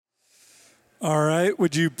All right,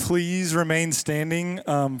 would you please remain standing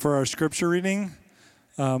for our scripture reading?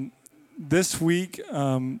 This week,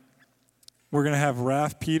 we're going to have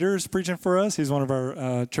Raph Peters preaching for us. He's one of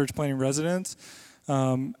our church planting residents.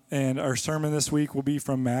 And our sermon this week will be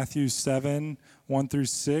from Matthew 7, 1 through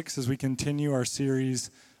 6, as we continue our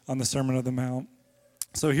series on the Sermon on the Mount.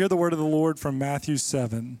 So hear the word of the Lord from Matthew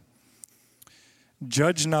 7.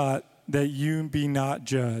 Judge not that you be not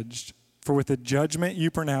judged. For with the judgment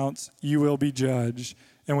you pronounce, you will be judged,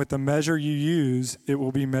 and with the measure you use, it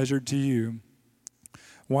will be measured to you.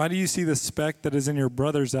 Why do you see the speck that is in your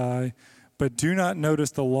brother's eye, but do not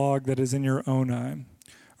notice the log that is in your own eye?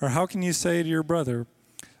 Or how can you say to your brother,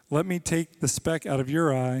 let me take the speck out of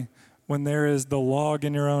your eye, when there is the log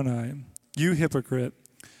in your own eye? You hypocrite!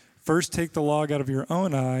 First take the log out of your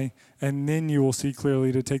own eye, and then you will see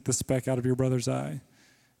clearly to take the speck out of your brother's eye.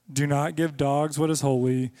 Do not give dogs what is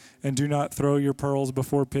holy, and do not throw your pearls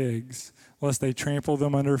before pigs, lest they trample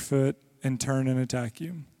them underfoot and turn and attack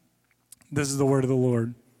you. This is the word of the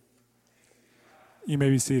Lord. You may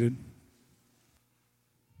be seated.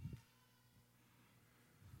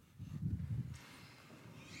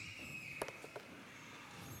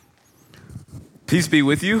 Peace be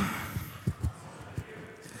with you.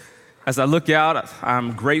 As I look out,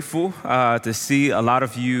 I'm grateful to see a lot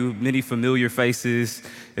of you, many familiar faces.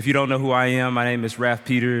 If you don't know who I am, my name is Raph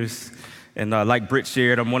Peters. And like Britt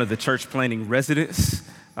shared, I'm one of the church planting residents,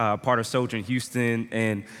 part of Sojourn Houston,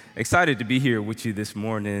 and excited to be here with you this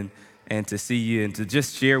morning and to see you and to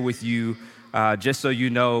just share with you, just so you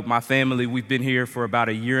know, my family, we've been here for about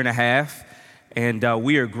a year and a half, and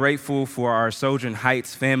we are grateful for our Sojourn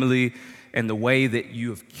Heights family and the way that you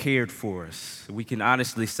have cared for us. We can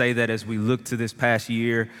honestly say that as we look to this past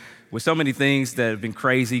year, with so many things that have been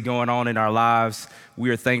crazy going on in our lives, we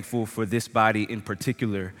are thankful for this body in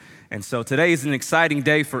particular. And so today is an exciting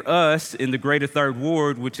day for us in the Greater Third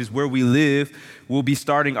Ward, which is where we live. We'll be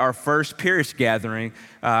starting our first parish gathering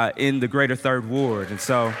in the Greater Third Ward. And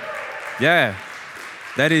so, yeah,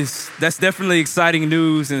 that's definitely exciting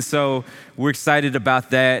news. And so we're excited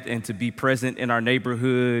about that and to be present in our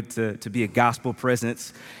neighborhood, to be a gospel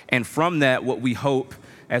presence. And from that, what we hope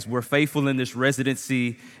as we're faithful in this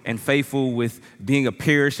residency and faithful with being a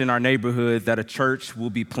parish in our neighborhood, that a church will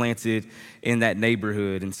be planted in that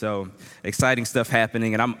neighborhood. And so exciting stuff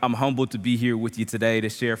happening. And I'm humbled to be here with you today to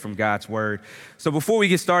share from God's word. So before we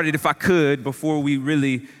get started, if I could, before we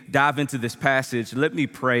really dive into this passage, let me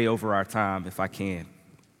pray over our time if I can.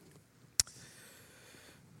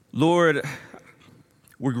 Lord,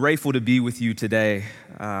 we're grateful to be with you today,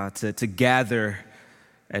 to gather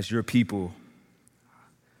as your people,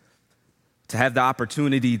 to have the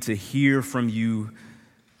opportunity to hear from you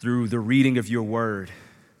through the reading of your word.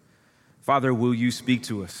 Father, will you speak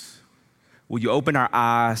to us? Will you open our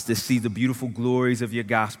eyes to see the beautiful glories of your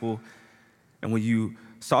gospel? And will you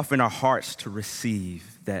soften our hearts to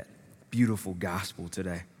receive that beautiful gospel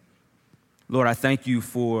today? Lord, I thank you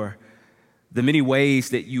for the many ways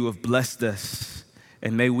that you have blessed us,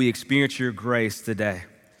 and may we experience your grace today.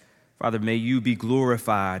 Father, may you be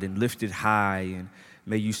glorified and lifted high, and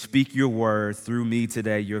may you speak your word through me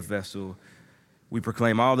today, your vessel. We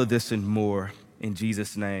proclaim all of this and more in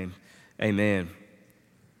Jesus' name, amen.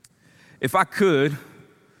 If I could,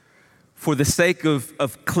 for the sake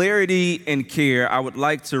of clarity and care, I would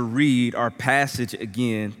like to read our passage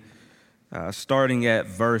again, starting at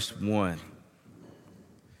verse 1.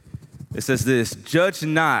 It says this: judge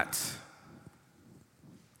not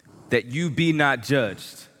that you be not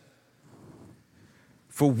judged.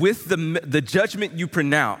 For with the judgment you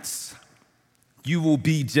pronounce, you will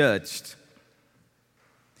be judged.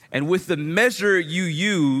 And with the measure you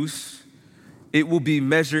use, it will be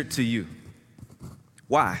measured to you.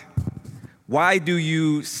 Why? Why do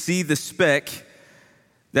you see the speck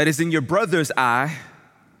that is in your brother's eye,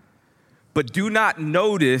 but do not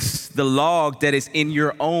notice the log that is in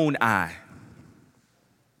your own eye?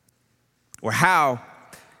 Or how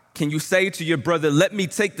can you say to your brother, let me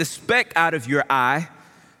take the speck out of your eye,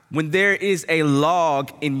 when there is a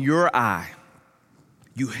log in your eye?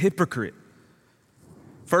 You hypocrite.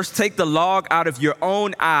 First take the log out of your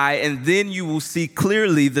own eye, and then you will see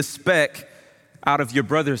clearly the speck out of your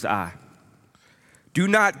brother's eye. Do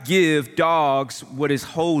not give dogs what is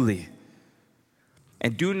holy,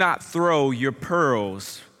 and do not throw your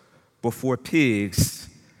pearls before pigs,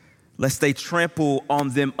 lest they trample on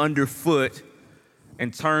them underfoot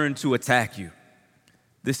and turn to attack you.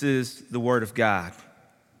 This is the word of God.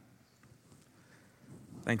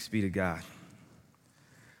 Thanks be to God.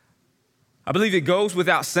 I believe it goes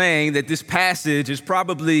without saying that this passage is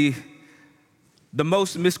probably the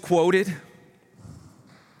most misquoted.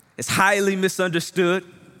 It's highly misunderstood.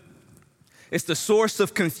 It's the source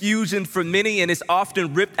of confusion for many, and it's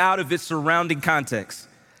often ripped out of its surrounding context.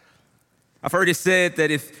 I've heard it said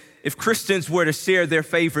that if Christians were to share their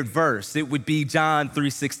favorite verse, it would be John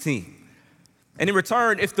 3:16. And in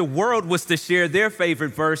return, if the world was to share their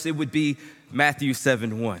favorite verse, it would be Matthew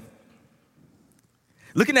 7:1.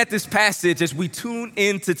 Looking at this passage, as we tune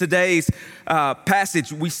into today's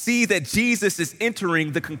passage, we see that Jesus is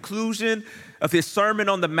entering the conclusion of his Sermon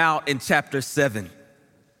on the Mount in chapter 7.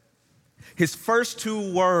 His first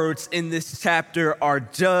two words in this chapter are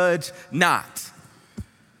judge not.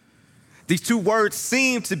 These two words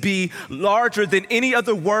seem to be larger than any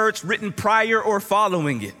other words written prior or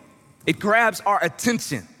following it. It grabs our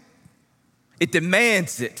attention. It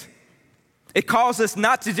demands it. It calls us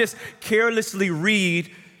not to just carelessly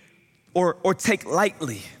read or take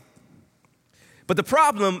lightly. But the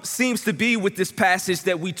problem seems to be with this passage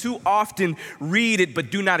that we too often read it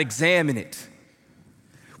but do not examine it.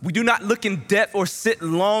 We do not look in depth or sit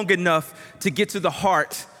long enough to get to the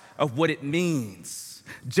heart of what it means.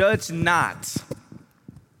 Judge not.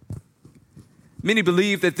 Many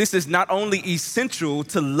believe that this is not only essential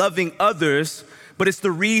to loving others, but it's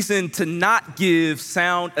the reason to not give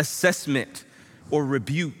sound assessment or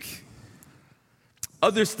rebuke.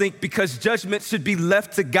 Others think because judgment should be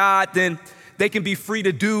left to God, then they can be free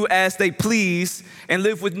to do as they please and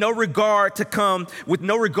live with no regard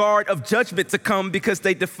of judgment to come, because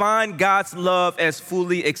they define God's love as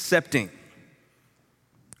fully accepting.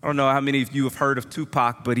 I don't know how many of you have heard of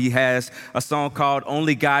Tupac, but he has a song called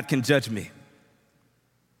Only God Can Judge Me.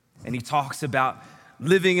 And he talks about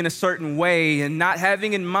living in a certain way and not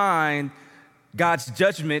having in mind God's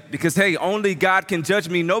judgment because, hey, only God can judge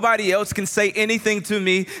me. Nobody else can say anything to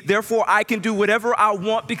me. Therefore, I can do whatever I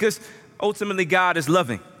want because ultimately God is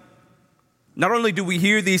loving. Not only do we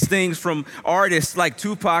hear these things from artists like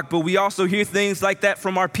Tupac, but we also hear things like that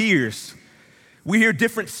from our peers. We hear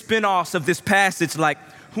different spin-offs of this passage like,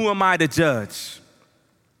 who am I to judge?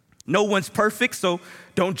 No one's perfect, so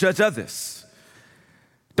don't judge others.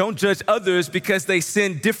 Don't judge others because they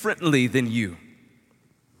sin differently than you.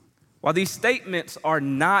 While these statements are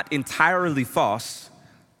not entirely false,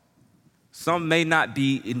 some may not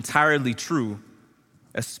be entirely true,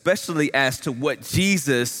 especially as to what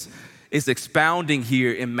Jesus is expounding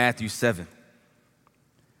here in Matthew 7.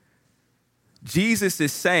 Jesus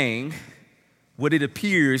is saying what it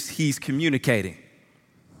appears he's communicating.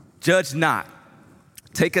 Judge not.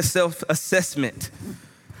 Take a self-assessment.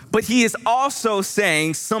 But he is also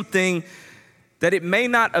saying something that it may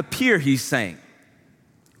not appear he's saying.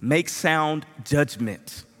 Make sound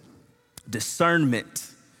judgment,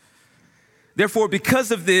 discernment. Therefore,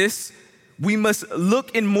 because of this, we must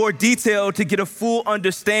look in more detail to get a full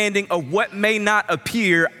understanding of what may not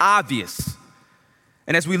appear obvious.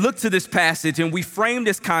 And as we look to this passage and we frame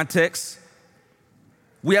this context,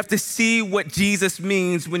 we have to see what Jesus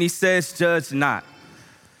means when he says, judge not.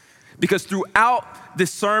 Because throughout the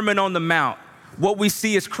Sermon on the Mount, what we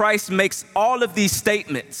see is Christ makes all of these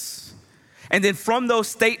statements. And then from those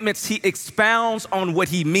statements, he expounds on what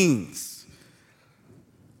he means.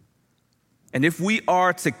 And if we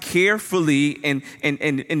are to carefully and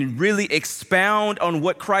really expound on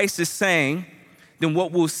what Christ is saying, then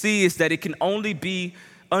what we'll see is that it can only be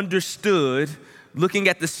understood looking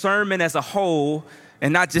at the sermon as a whole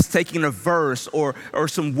and not just taking a verse or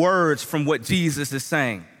some words from what Jesus is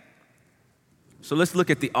saying. So let's look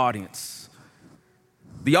at the audience.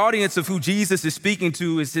 The audience of who Jesus is speaking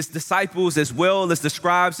to is his disciples as well as the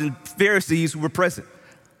scribes and Pharisees who were present.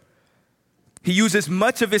 He uses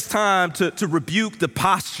much of his time to rebuke the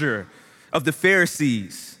posture of the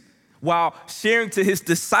Pharisees while sharing to his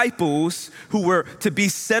disciples who were to be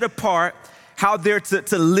set apart how they're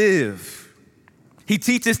to live. He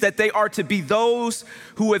teaches that they are to be those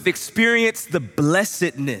who have experienced the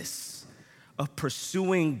blessedness of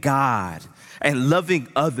pursuing God and loving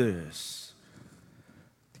others.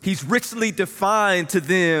 He's richly defined to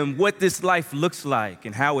them what this life looks like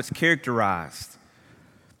and how it's characterized.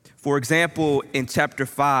 For example, in chapter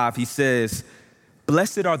 5, he says,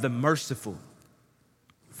 "Blessed are the merciful,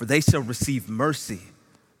 for they shall receive mercy."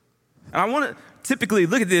 And I want to typically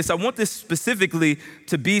look at this. I want this specifically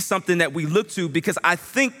to be something that we look to because I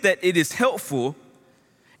think that it is helpful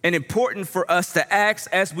and important for us to ask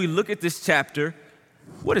as we look at this chapter,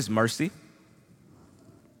 what is mercy?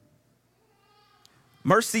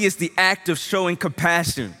 Mercy is the act of showing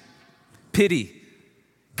compassion, pity,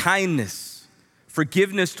 kindness,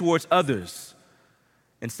 forgiveness towards others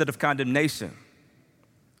instead of condemnation,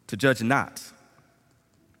 to judge not.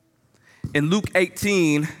 In Luke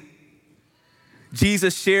 18,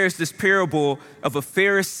 Jesus shares this parable of a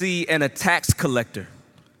Pharisee and a tax collector.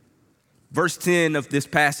 Verse 10 of this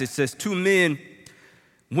passage says, 2 men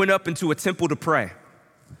went up into a temple to pray,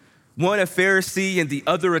 one a Pharisee and the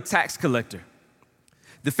other a tax collector.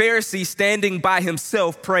 The Pharisee, standing by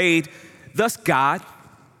himself, prayed, "Thus, God,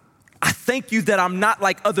 I thank you that I'm not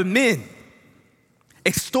like other men,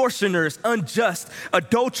 extortioners, unjust,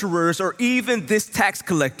 adulterers, or even this tax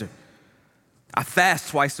collector. I fast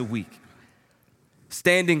twice a week.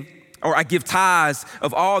 I give tithes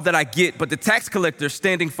of all that I get," but the tax collector,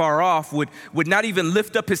 standing far off, would not even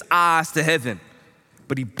lift up his eyes to heaven,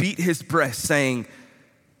 but he beat his breast, saying,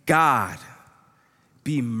 "God,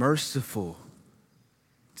 be merciful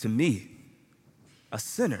to me, a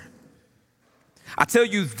sinner." I tell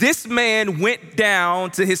you, this man went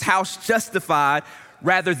down to his house justified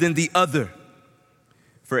rather than the other.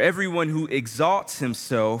 For everyone who exalts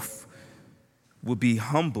himself will be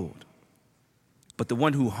humbled, but the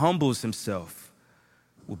one who humbles himself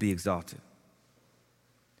will be exalted.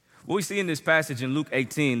 What we see in this passage in Luke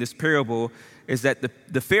 18, this parable, is that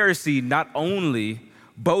the Pharisee not only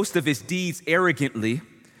boasts of his deeds arrogantly,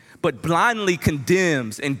 but blindly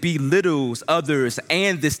condemns and belittles others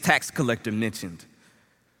and this tax collector mentioned.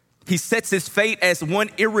 He sets his fate as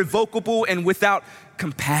one irrevocable and without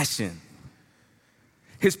compassion.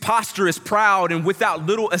 His posture is proud and without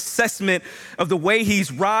little assessment of the way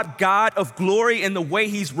he's robbed God of glory and the way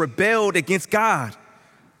he's rebelled against God.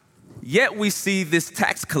 Yet we see this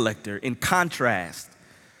tax collector in contrast,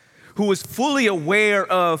 who is fully aware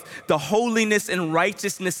of the holiness and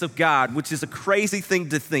righteousness of God, which is a crazy thing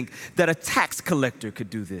to think that a tax collector could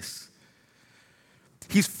do this.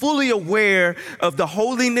 He's fully aware of the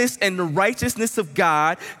holiness and the righteousness of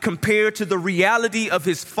God compared to the reality of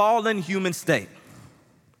his fallen human state.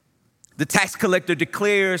 The tax collector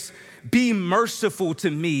declares, "Be merciful to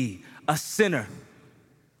me, a sinner."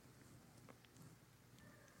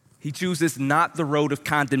 He chooses not the road of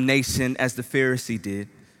condemnation as the Pharisee did,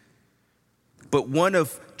 but one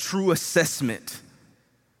of true assessment,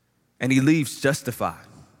 and he leaves justified.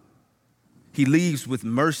 He leaves with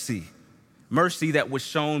mercy that was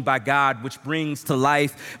shown by God, which brings to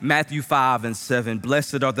life Matthew 5:7.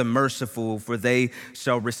 "Blessed are the merciful, for they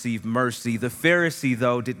shall receive mercy." The Pharisee,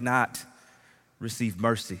 though, did not receive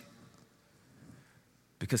mercy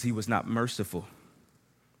because he was not merciful.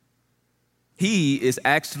 He is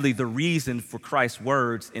actually the reason for Christ's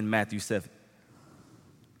words in Matthew 7.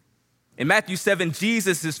 In Matthew 7,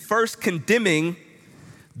 Jesus is first condemning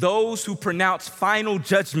those who pronounce final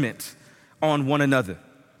judgment on one another,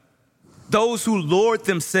 those who lord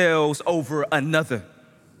themselves over another.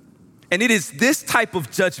 And it is this type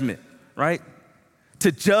of judgment, right?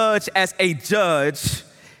 To judge as a judge,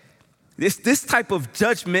 it's this type of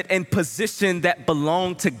judgment and position that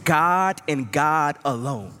belong to God and God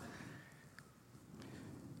alone.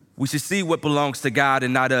 We should see what belongs to God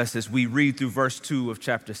and not us as we read through verse 2 of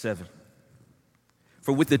chapter 7.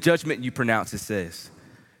 "For with the judgment you pronounce," it says,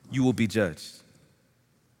 "you will be judged."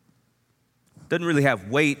 Doesn't really have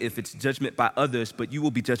weight if it's judgment by others, but you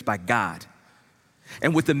will be judged by God.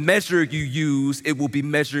 And with the measure you use, it will be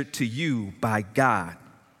measured to you by God.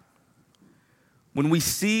 When we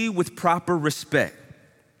see with proper respect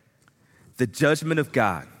the judgment of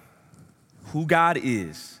God, who God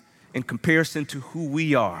is, in comparison to who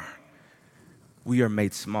we are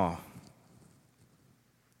made small.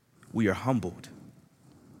 We are humbled.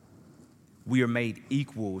 We are made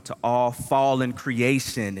equal to all fallen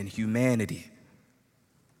creation and humanity.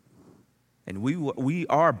 And we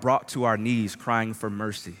are brought to our knees crying for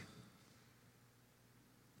mercy.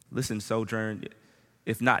 Listen, Sojourn,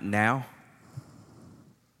 if not now,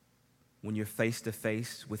 when you're face to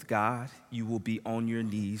face with God, you will be on your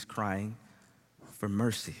knees crying for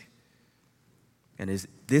mercy. And it's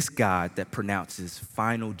this God that pronounces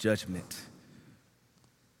final judgment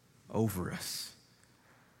over us.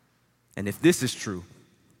 And if this is true,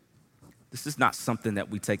 this is not something that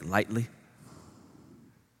we take lightly.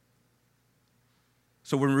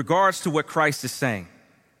 So in regards to what Christ is saying,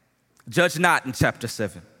 judge not in chapter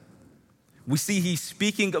 7. We see he's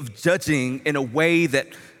speaking of judging in a way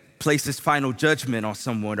that places final judgment on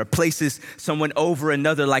someone or places someone over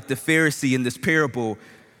another, like the Pharisee in this parable.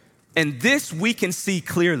 And this we can see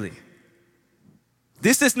clearly.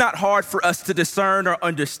 This is not hard for us to discern or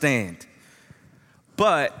understand.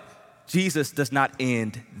 But Jesus does not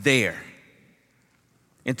end there.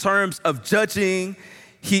 In terms of judging,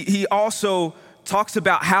 he also talks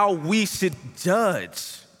about how we should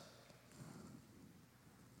judge.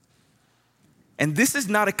 And this is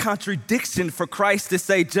not a contradiction for Christ to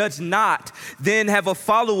say, judge not, then have a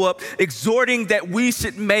follow-up exhorting that we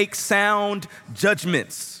should make sound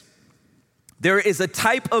judgments. There is a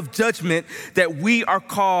type of judgment that we are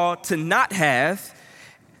called to not have,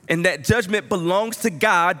 and that judgment belongs to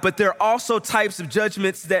God, but there are also types of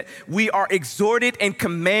judgments that we are exhorted and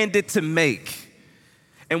commanded to make.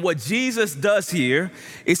 And what Jesus does here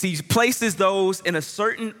is he places those in a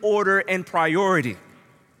certain order and priority.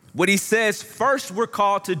 What he says first we're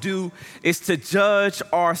called to do is to judge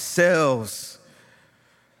ourselves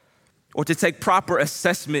or to take proper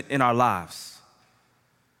assessment in our lives.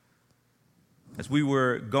 As we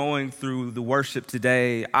were going through the worship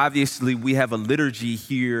today, obviously we have a liturgy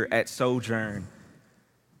here at Sojourn,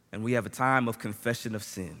 and we have a time of confession of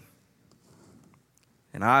sin.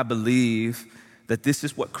 And I believe that this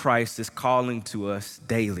is what Christ is calling to us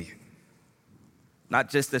daily, not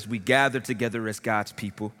just as we gather together as God's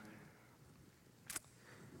people,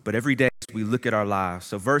 but every day as we look at our lives.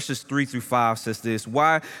 So verses 3-5 says this,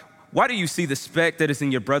 Why do you see the speck that is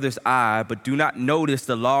in your brother's eye, but do not notice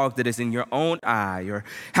the log that is in your own eye? Or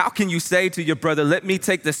how can you say to your brother, let me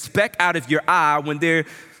take the speck out of your eye when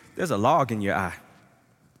there's a log in your eye?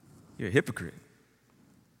 You're a hypocrite.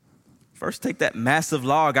 First, take that massive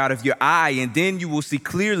log out of your eye, and then you will see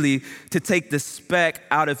clearly to take the speck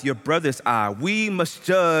out of your brother's eye. We must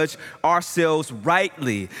judge ourselves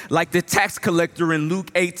rightly, like the tax collector in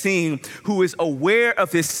Luke 18, who is aware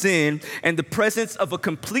of his sin and the presence of a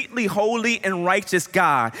completely holy and righteous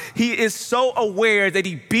God. He is so aware that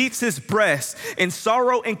he beats his breast in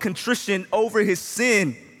sorrow and contrition over his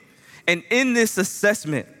sin. And in this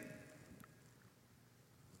assessment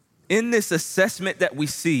that we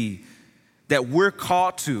see, that we're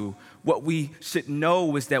called to, what we should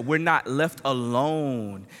know is that we're not left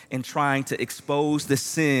alone in trying to expose the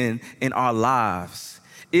sin in our lives.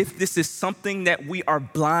 If this is something that we are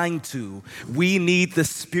blind to, we need the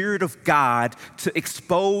Spirit of God to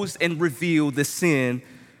expose and reveal the sin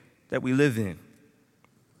that we live in.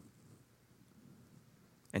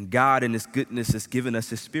 And God in his goodness has given us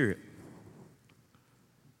his Spirit.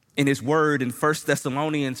 In his word in 1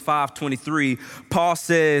 Thessalonians 5:23, Paul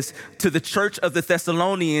says to the church of the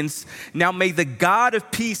Thessalonians, now may the God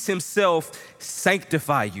of peace himself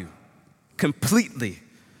sanctify you completely.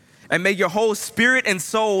 And may your whole spirit and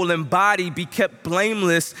soul and body be kept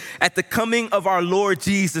blameless at the coming of our Lord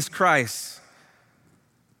Jesus Christ.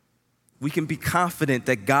 We can be confident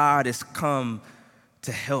that God has come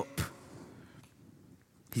to help.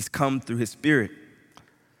 He's come through his Spirit.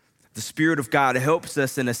 The Spirit of God helps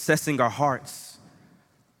us in assessing our hearts,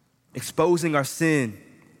 exposing our sin,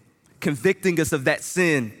 convicting us of that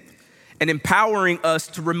sin, and empowering us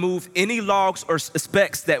to remove any logs or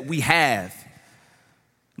specks that we have.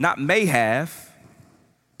 Not may have,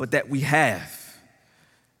 but that we have,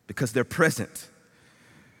 because they're present.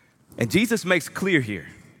 And Jesus makes clear here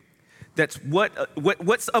that's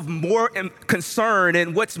what's of more concern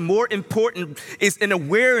and what's more important is an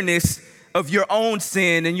awareness of your own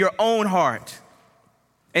sin and your own heart.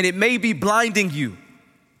 And it may be blinding you.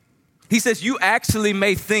 He says you actually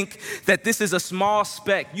may think that this is a small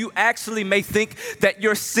speck. You actually may think that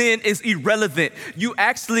your sin is irrelevant. You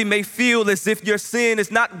actually may feel as if your sin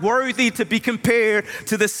is not worthy to be compared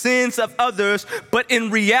to the sins of others, but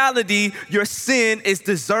in reality, your sin is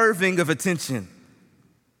deserving of attention.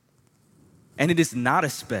 And it is not a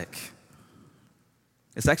speck.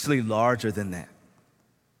 It's actually larger than that.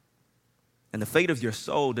 And the fate of your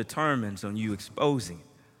soul determines on you exposing.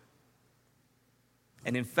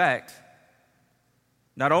 And in fact,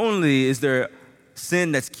 not only is there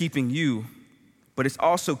sin that's keeping you, but it's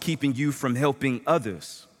also keeping you from helping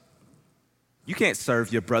others. You can't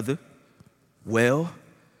serve your brother well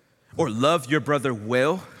or love your brother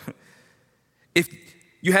well if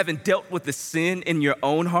you haven't dealt with the sin in your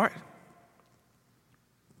own heart.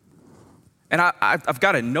 And I've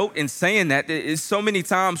got a note in saying that is so many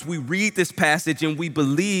times we read this passage and we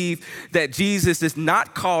believe that Jesus is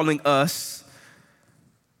not calling us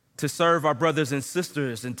to serve our brothers and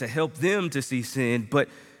sisters and to help them to see sin, but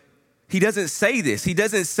he doesn't say this. He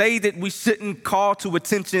doesn't say that we shouldn't call to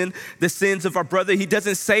attention the sins of our brother. He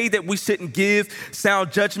doesn't say that we shouldn't give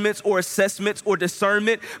sound judgments or assessments or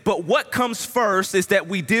discernment, but what comes first is that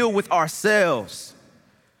we deal with ourselves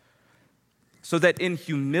so that in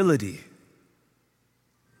humility,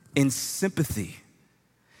 in sympathy,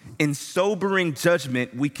 in sobering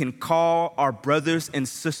judgment, we can call our brothers and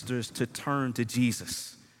sisters to turn to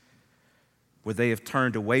Jesus where they have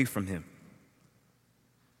turned away from him.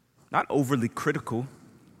 Not overly critical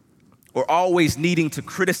or always needing to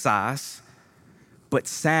criticize, but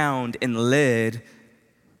sound and led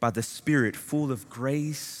by the Spirit, full of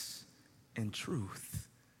grace and truth.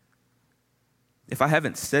 If I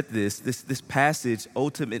haven't said this passage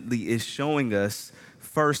ultimately is showing us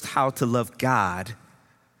first how to love God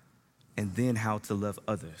and then how to love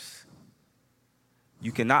others.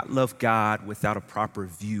 You cannot love God without a proper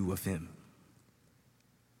view of him.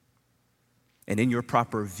 And in your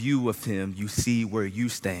proper view of him, you see where you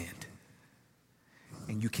stand.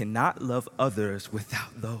 And you cannot love others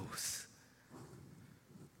without those.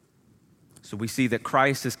 So we see that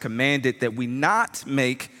Christ has commanded that we not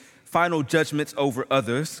make final judgments over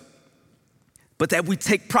others, but that we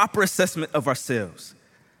take proper assessment of ourselves.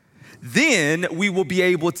 Then we will be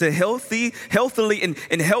able to healthily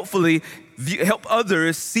and helpfully help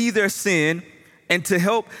others see their sin and to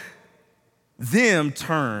help them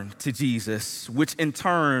turn to Jesus, which in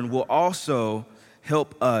turn will also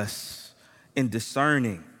help us in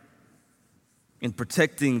discerning, in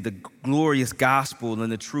protecting the glorious gospel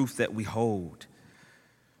and the truth that we hold.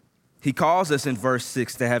 He calls us in verse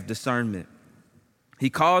 6 to have discernment. He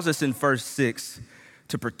calls us in verse 6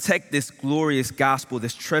 to protect this glorious gospel,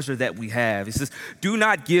 this treasure that we have. He says, do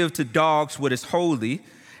not give to dogs what is holy,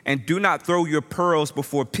 and do not throw your pearls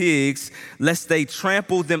before pigs, lest they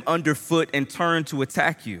trample them underfoot and turn to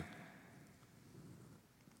attack you.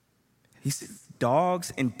 He says,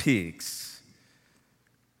 dogs and pigs.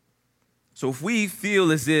 So if we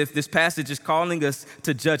feel as if this passage is calling us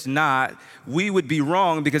to judge not, we would be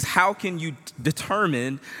wrong, because how can you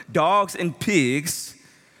determine dogs and pigs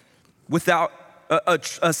without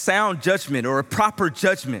a sound judgment or a proper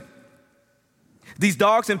judgment? These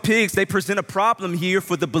dogs and pigs, they present a problem here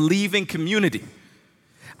for the believing community.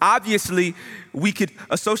 Obviously, we could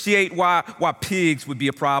associate why pigs would be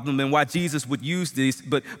a problem and why Jesus would use these,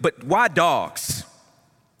 but why dogs?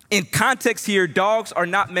 In context here, dogs are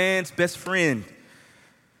not man's best friend.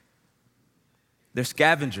 They're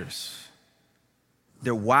scavengers.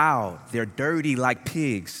 They're wild. They're dirty like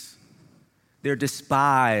pigs. They're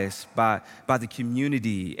despised by the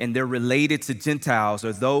community, and they're related to Gentiles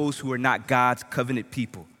or those who are not God's covenant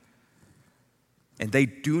people. And they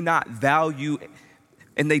do not value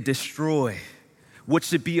and they destroy what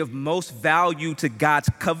should be of most value to God's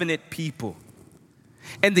covenant people.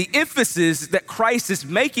 And the emphasis that Christ is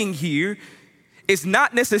making here is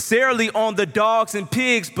not necessarily on the dogs and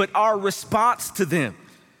pigs, but our response to them.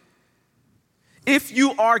 If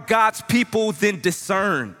you are God's people, then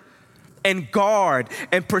discern and guard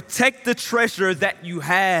and protect the treasure that you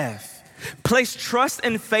have. Place trust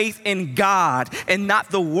and faith in God and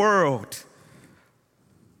not the world.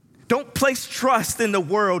 Don't place trust in the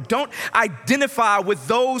world. Don't identify with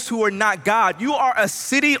those who are not God. You are a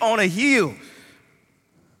city on a hill,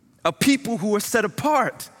 a people who are set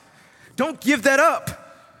apart. Don't give that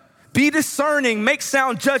up. Be discerning, make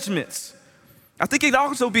sound judgments. I think it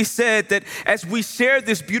also be said that as we share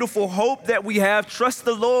this beautiful hope that we have, trust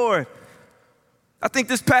the Lord. I think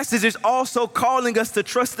this passage is also calling us to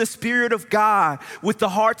trust the Spirit of God with the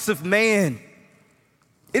hearts of man.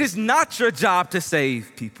 It is not your job to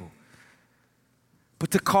save people,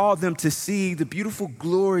 but to call them to see the beautiful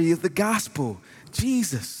glory of the gospel,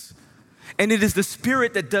 Jesus. And it is the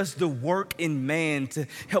Spirit that does the work in man to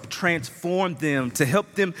help transform them, to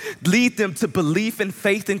help them, lead them to belief and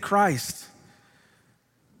faith in Christ.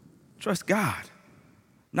 Trust God,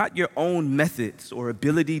 not your own methods or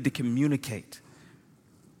ability to communicate.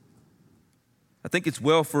 I think it's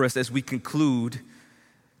well for us as we conclude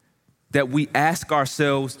that we ask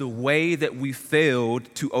ourselves the way that we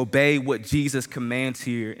failed to obey what Jesus commands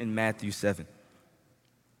here in Matthew 7.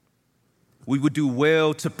 We would do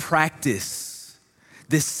well to practice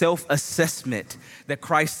this self-assessment that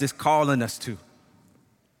Christ is calling us to.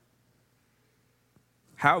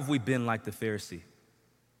 How have we been like the Pharisee?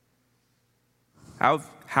 How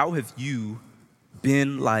have you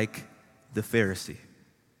been like the Pharisee?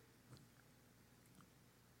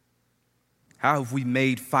 How have we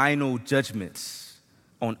made final judgments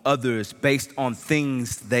on others based on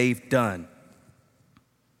things they've done?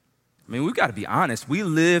 I mean, we've got to be honest. We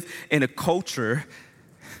live in a culture,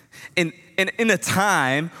 in a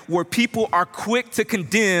time where people are quick to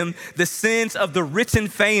condemn the sins of the rich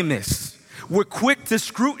and famous. We're quick to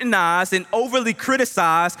scrutinize and overly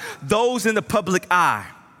criticize those in the public eye.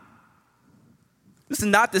 This is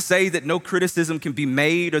not to say that no criticism can be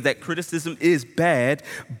made or that criticism is bad,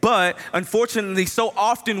 but unfortunately, so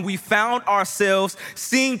often we found ourselves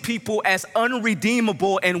seeing people as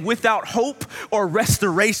unredeemable and without hope or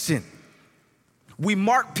restoration. We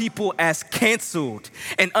mark people as canceled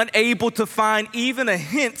and unable to find even a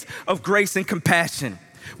hint of grace and compassion.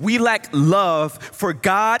 We lack love for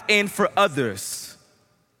God and for others.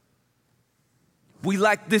 We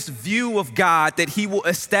lack this view of God that he will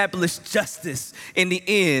establish justice in the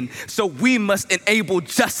end, so we must enable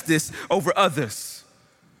justice over others.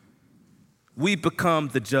 We become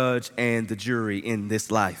the judge and the jury in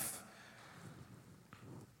this life.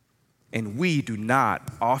 And we do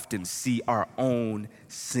not often see our own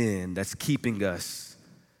sin that's keeping us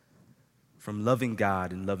from loving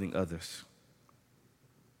God and loving others.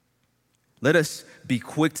 Let us be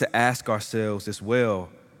quick to ask ourselves as well,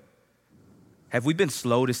 have we been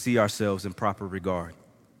slow to see ourselves in proper regard?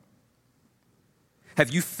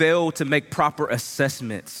 Have you failed to make proper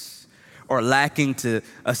assessments or lacking to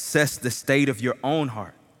assess the state of your own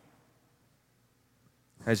heart?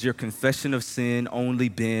 Has your confession of sin only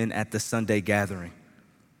been at the Sunday gathering?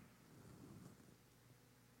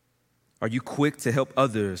 Are you quick to help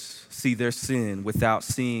others see their sin without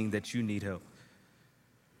seeing that you need help?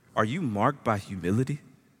 Are you marked by humility?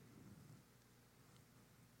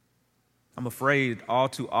 I'm afraid all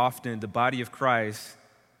too often the body of Christ,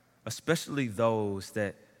 especially those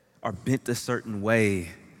that are bent a certain way,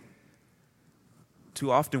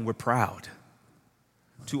 too often we're proud.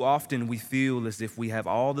 Too often we feel as if we have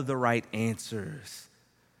all of the right answers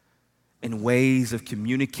and ways of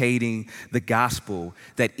communicating the gospel,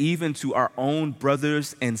 that even to our own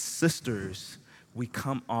brothers and sisters, we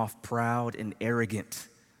come off proud and arrogant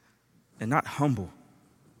and not humble.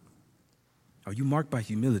 Are you marked by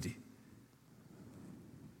humility?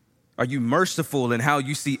 Are you merciful in how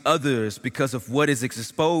you see others because of what is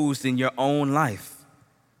exposed in your own life?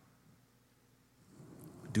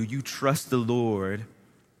 Do you trust the Lord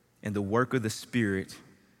and the work of the Spirit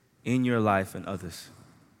in your life and others?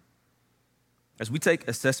 As we take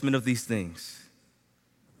assessment of these things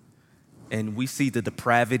and we see the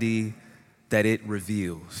depravity that it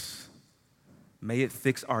reveals, may it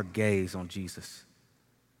fix our gaze on Jesus.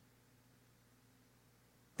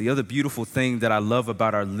 The other beautiful thing that I love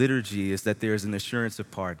about our liturgy is that there is an assurance of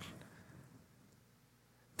pardon.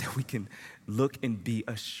 That we can look and be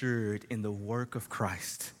assured in the work of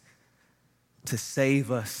Christ to save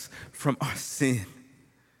us from our sin.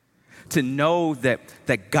 To know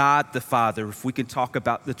that God the Father, if we can talk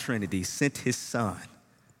about the Trinity, sent his Son.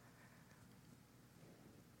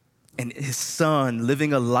 And his Son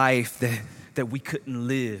living a life that we couldn't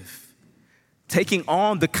live. Taking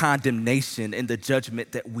on the condemnation and the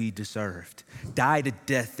judgment that we deserved. Died a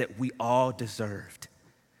death that we all deserved.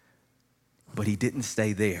 But he didn't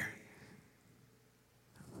stay there.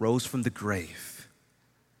 Rose from the grave.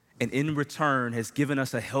 And in return has given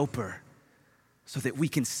us a helper so that we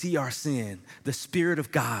can see our sin, the Spirit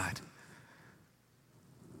of God.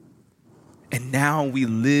 And now we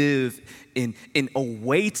live in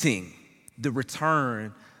awaiting the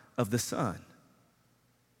return of the Son.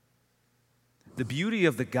 The beauty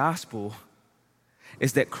of the gospel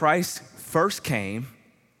is that Christ first came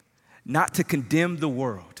not to condemn the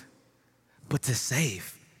world, but to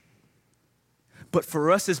save. But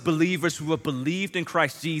for us as believers who have believed in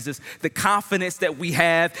Christ Jesus, the confidence that we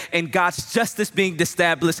have in God's justice being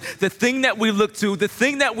established, the thing that we look to, the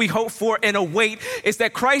thing that we hope for and await is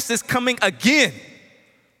that Christ is coming again.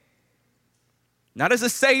 Not as a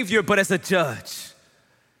savior, but as a judge.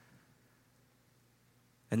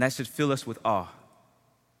 And that should fill us with awe.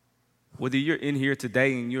 Whether you're in here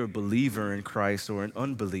today and you're a believer in Christ or an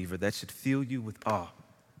unbeliever, that should fill you with awe.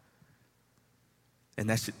 And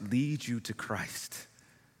that should lead you to Christ.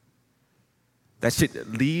 That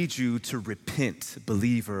should lead you to repent,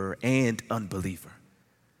 believer and unbeliever,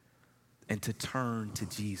 and to turn to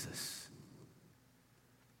Jesus.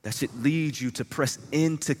 That should lead you to press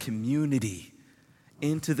into community,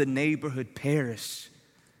 into the neighborhood parish,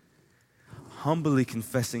 humbly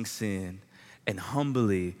confessing sin and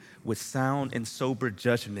humbly, with sound and sober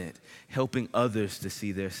judgment, helping others to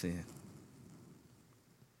see their sin.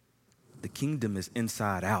 The kingdom is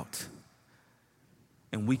inside out,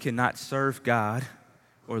 and we cannot serve God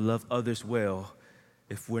or love others well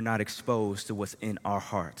if we're not exposed to what's in our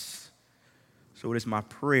hearts. So it is my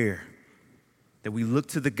prayer that we look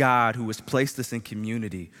to the God who has placed us in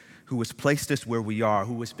community, who has placed us where we are,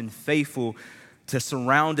 who has been faithful to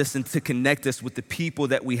surround us and to connect us with the people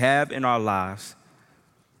that we have in our lives.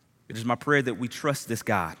 It is my prayer that we trust this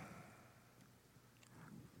God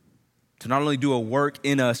to not only do a work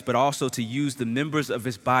in us, but also to use the members of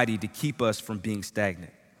his body to keep us from being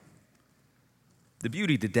stagnant. The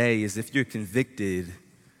beauty today is if you're convicted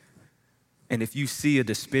and if you see a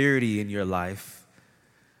disparity in your life,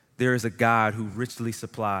 there is a God who richly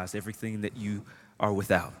supplies everything that you are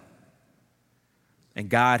without. And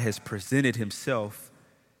God has presented himself,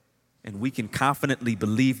 and we can confidently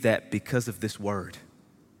believe that because of this word.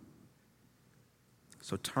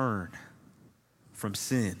 So turn from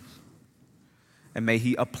sin. And may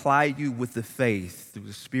he apply you with the faith through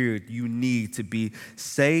the Spirit you need to be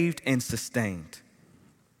saved and sustained.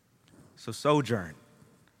 So Sojourn,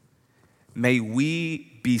 may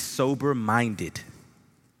we be sober-minded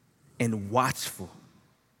and watchful.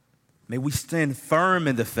 May we stand firm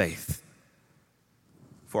in the faith,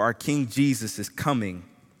 for our King Jesus is coming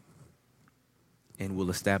and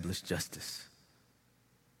will establish justice.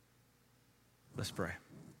 Let's pray.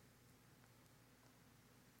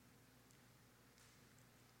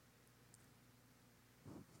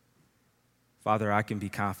 Father, I can be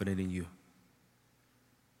confident in you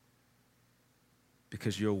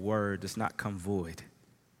because your word does not come void,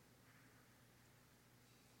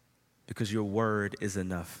 because your word is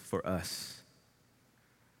enough for us,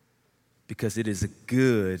 because it is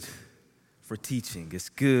good for teaching, it's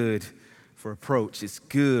good for approach, it's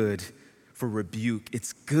good for rebuke,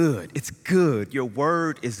 it's good. Your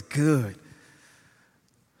word is good.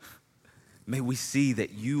 May we see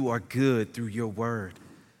that you are good through your word.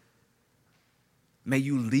 May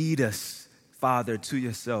you lead us, Father, to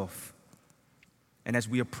yourself. And as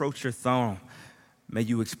we approach your throne, may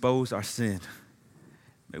you expose our sin.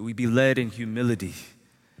 May we be led in humility.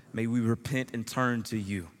 May we repent and turn to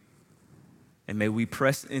you. And may we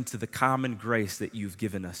press into the common grace that you've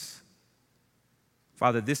given us.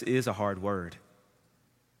 Father, this is a hard word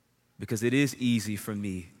because it is easy for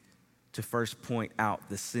me to first point out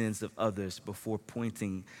the sins of others before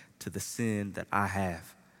pointing to the sin that I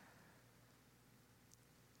have.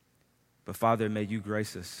 But Father, may you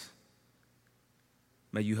grace us.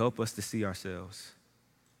 May you help us to see ourselves.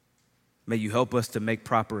 May you help us to make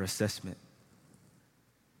proper assessment.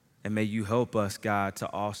 And may you help us, God, to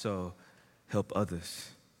also help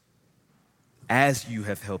others as you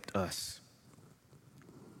have helped us.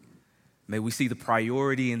 May we see the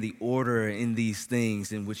priority and the order in these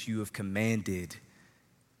things in which you have commanded.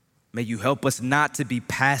 May you help us not to be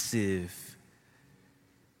passive,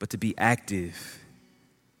 but to be active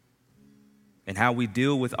in how we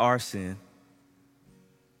deal with our sin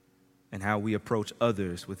and how we approach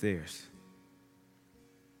others with theirs.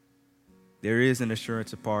 There is an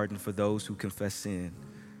assurance of pardon for those who confess sin.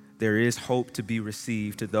 There is hope to be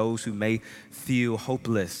received to those who may feel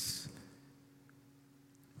hopeless.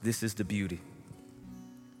 This is the beauty.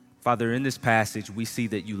 Father, in this passage, we see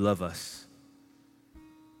that you love us.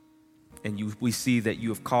 And we see that you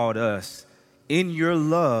have called us in your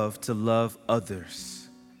love to love others.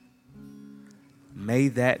 May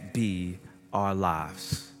that be our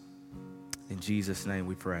lives. In Jesus' name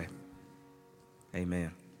we pray.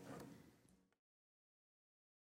 Amen.